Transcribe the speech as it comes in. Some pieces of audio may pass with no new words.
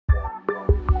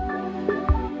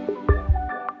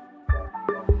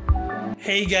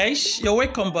Hey guys, you're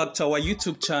welcome back to our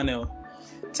YouTube channel.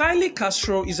 Taylee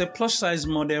Castro is a plus-size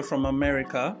model from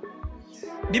America.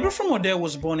 The beautiful model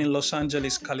was born in Los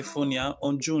Angeles, California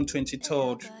on June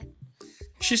 23rd.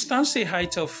 She stands a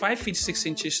height of 5 feet 6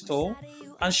 inches tall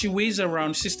and she weighs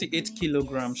around 68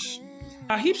 kilograms.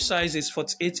 Her hip size is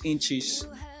 48 inches.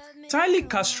 Taylee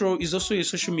Castro is also a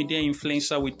social media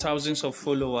influencer with thousands of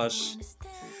followers.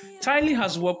 Taylee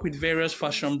has worked with various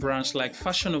fashion brands like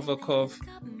Fashion Over Curve,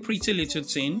 Pretty Little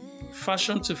Thing,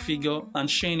 Fashion to Figure, and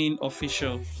Shein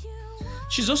Official.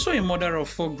 She's also a mother of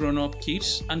 4 grown-up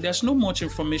kids, and there's not much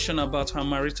information about her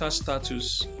marital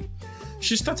status.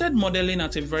 She started modeling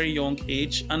at a very young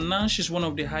age, and now she's one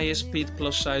of the highest paid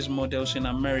plus-size models in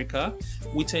America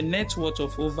with a net worth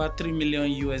of over $3 million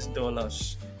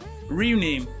US. Real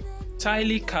name,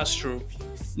 Taylee Castro.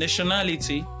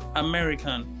 Nationality,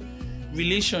 American.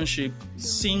 Relationship,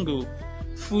 single.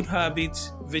 Food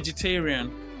habits, vegetarian.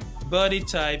 Body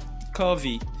type,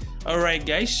 curvy. Alright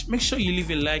guys, make sure you leave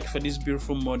a like for this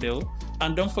beautiful model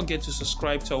and don't forget to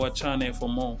subscribe to our channel for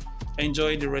more.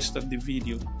 Enjoy the rest of the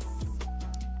video.